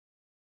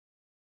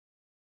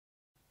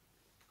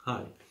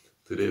Hi,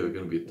 today we're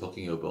going to be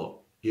talking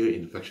about ear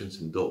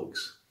infections in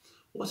dogs.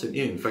 What's an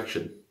ear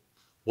infection?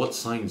 What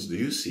signs do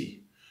you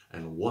see?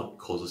 And what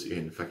causes ear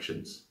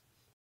infections?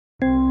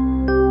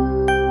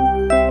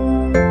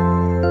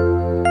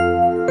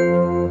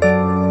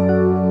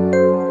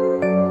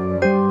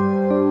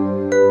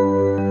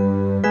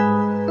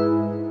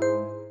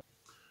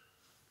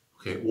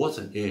 Okay, what's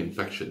an ear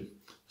infection?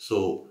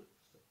 So,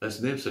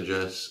 as the name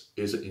suggests,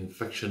 it's an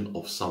infection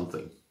of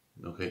something.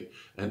 Okay,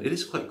 and it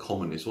is quite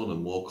common. It's one of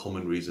the more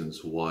common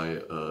reasons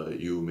why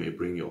you may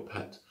bring your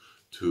pet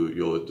to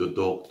the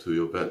dog to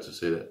your vet to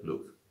say that,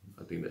 look,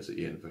 I think there's an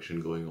ear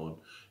infection going on.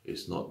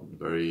 It's not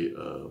very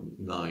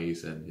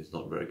nice and it's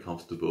not very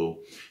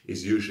comfortable.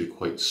 It's usually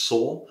quite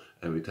sore,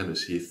 and we tend to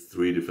see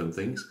three different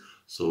things.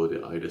 So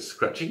they're either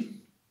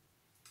scratching,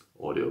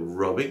 or they're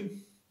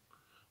rubbing,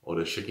 or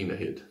they're shaking the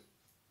head.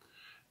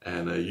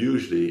 And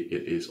usually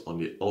it is on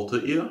the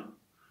outer ear.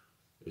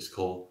 It's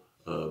called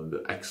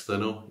the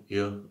external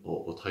ear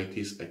or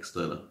otitis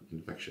externa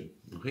infection.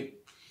 Okay,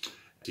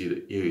 see,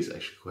 the ear is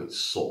actually quite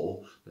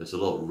sore. There's a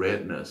lot of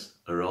redness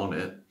around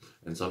it,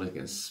 and sometimes it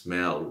can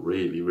smell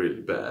really,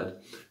 really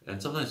bad.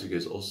 And sometimes you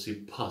can also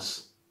see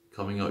pus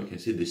coming out. You can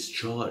see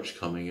discharge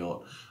coming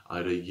out,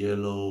 either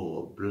yellow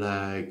or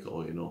black,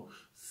 or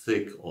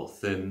thick or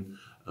thin.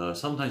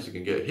 Sometimes you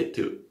can get a head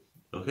tilt.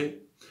 Okay,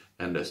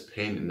 and there's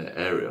pain in the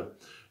area.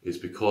 It's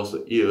because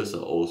the ears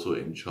are also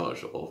in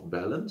charge of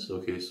balance.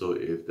 Okay, so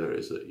if there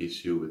is an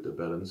issue with the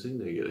balancing,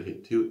 they get a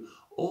head tilt,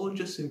 or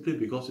just simply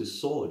because it's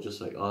sore,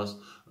 just like us,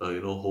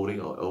 holding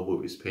our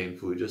elbow is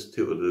painful. We just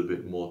tilt a little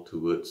bit more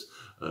towards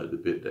the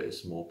bit that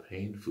is more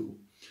painful.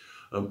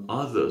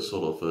 Other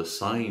sort of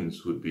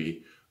signs would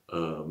be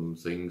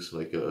things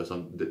like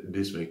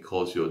this may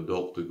cause your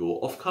dog to go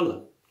off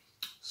color.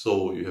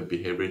 So you have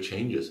behavior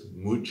changes,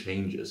 mood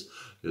changes.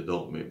 Your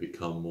dog may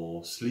become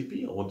more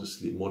sleepy or want to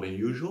sleep more than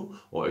usual,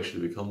 or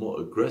actually become more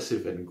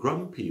aggressive and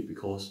grumpy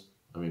because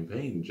I'm in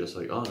pain, just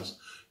like us.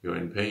 You're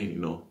in pain,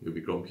 you'll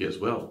be grumpy as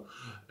well.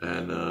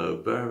 And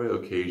very, very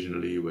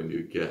occasionally when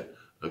you get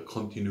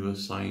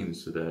continuous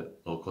signs to that,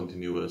 or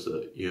continuous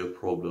ear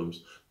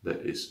problems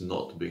that is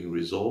not being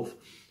resolved,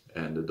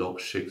 and the dog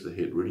shakes the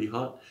head really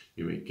hard,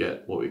 you may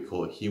get what we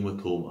call a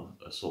hematoma,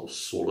 a sort of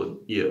swollen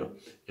ear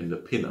in the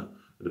pinna.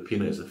 The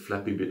pinna is a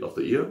flappy bit of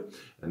the ear,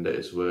 and that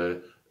is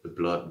where the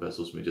blood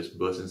vessels may just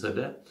burst inside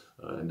there,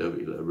 and that will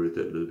be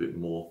elaborated a little bit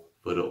more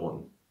further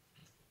on.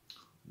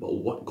 But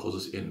what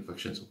causes ear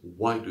infections?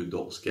 Why do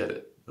dogs get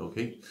it?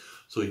 Okay,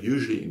 so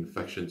usually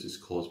infections is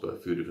caused by a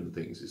few different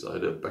things. It's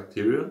either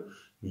bacteria,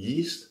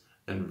 yeast,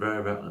 and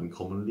very, very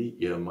uncommonly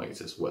ear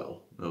mites as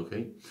well.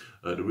 Okay,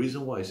 the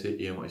reason why I say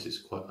ear mites is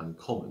quite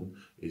uncommon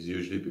is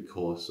usually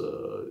because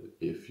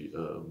if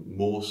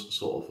most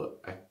sort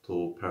of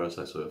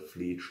ectoparasites or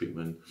flea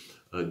treatment,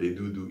 they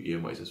do ear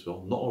mites as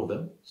well. Not all of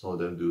them, some of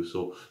them do,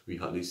 so we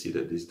hardly see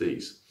that these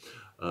days.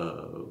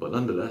 But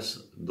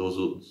nonetheless, those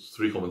are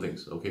three common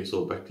things. Okay,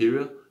 so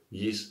bacteria,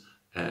 yeast,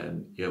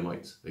 and ear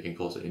mites, they can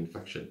cause an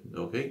infection.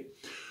 Okay,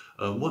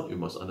 what you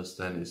must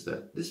understand is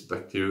that this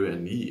bacteria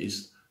and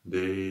yeast,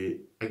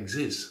 they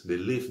exist, they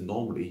live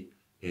normally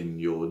in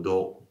your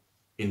dog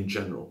in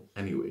general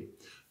anyway.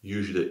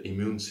 Usually the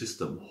immune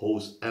system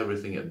holds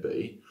everything at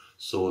bay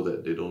so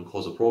that they don't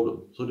cause a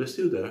problem. So they're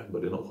still there,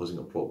 but they're not causing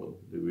a problem.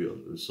 They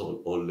will sort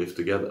of all live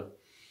together.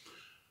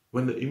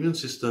 When the immune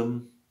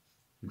system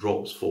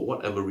drops for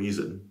whatever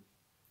reason,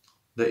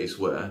 that is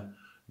where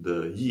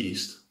the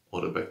yeast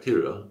or the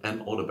bacteria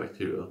and all the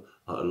bacteria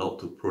are allowed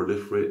to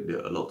proliferate,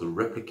 they're allowed to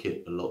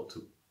replicate, allowed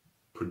to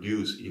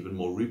produce even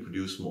more,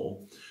 reproduce more,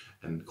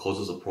 and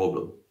causes a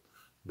problem.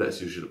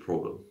 That's usually the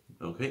problem.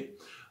 Okay.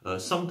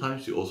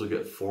 Sometimes you also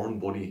get foreign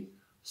body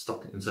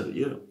stuck inside the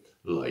ear,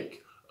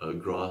 like a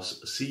grass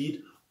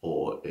seed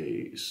or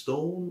a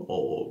stone,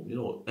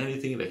 or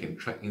anything that can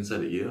track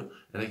inside the ear,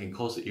 and it can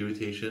cause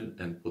irritation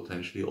and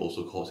potentially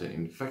also cause an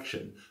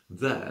infection.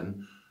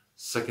 Then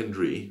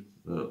secondary,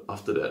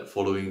 after that,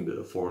 following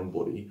the foreign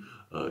body,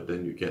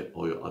 then you get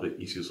all your other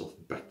issues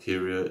of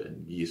bacteria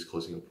and yeast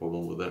causing a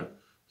problem over there.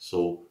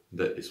 So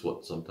that is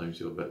what sometimes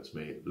your vets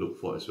may look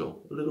for as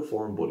well, a little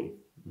foreign body.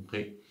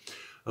 Okay.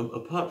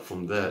 Apart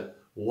from that,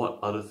 what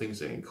other things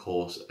that can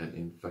cause an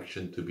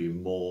infection to be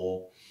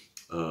more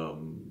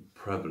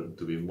prevalent,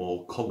 to be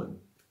more common,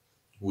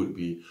 would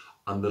be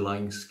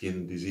underlying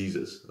skin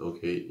diseases.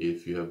 Okay,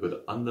 if you have got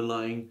an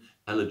underlying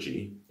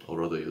allergy, or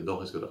rather your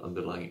dog has got an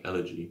underlying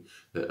allergy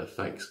that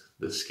affects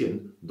the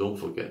skin, don't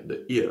forget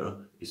the ear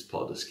is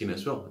part of the skin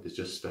as well. It's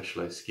just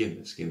specialized skin,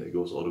 the skin that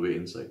goes all the way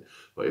inside.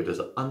 But if there's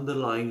an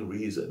underlying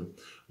reason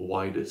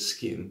why the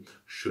skin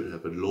should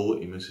have a lower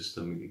immune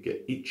system,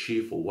 get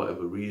itchy for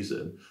whatever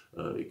reason,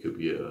 it could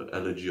be an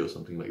allergy or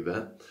something like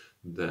that,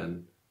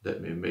 then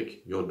that may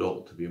make your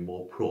dog to be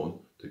more prone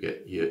to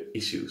get ear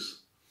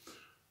issues.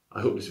 I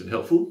hope this has been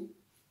helpful.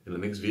 In the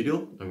next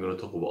video, I'm going to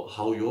talk about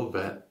how your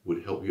vet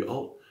would help you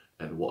out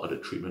and what are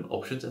the treatment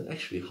options and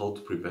actually how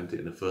to prevent it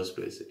in the first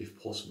place if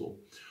possible.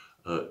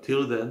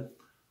 Till then,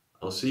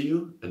 I'll see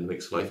you in the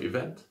next live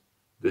event.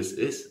 This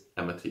is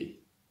Amity.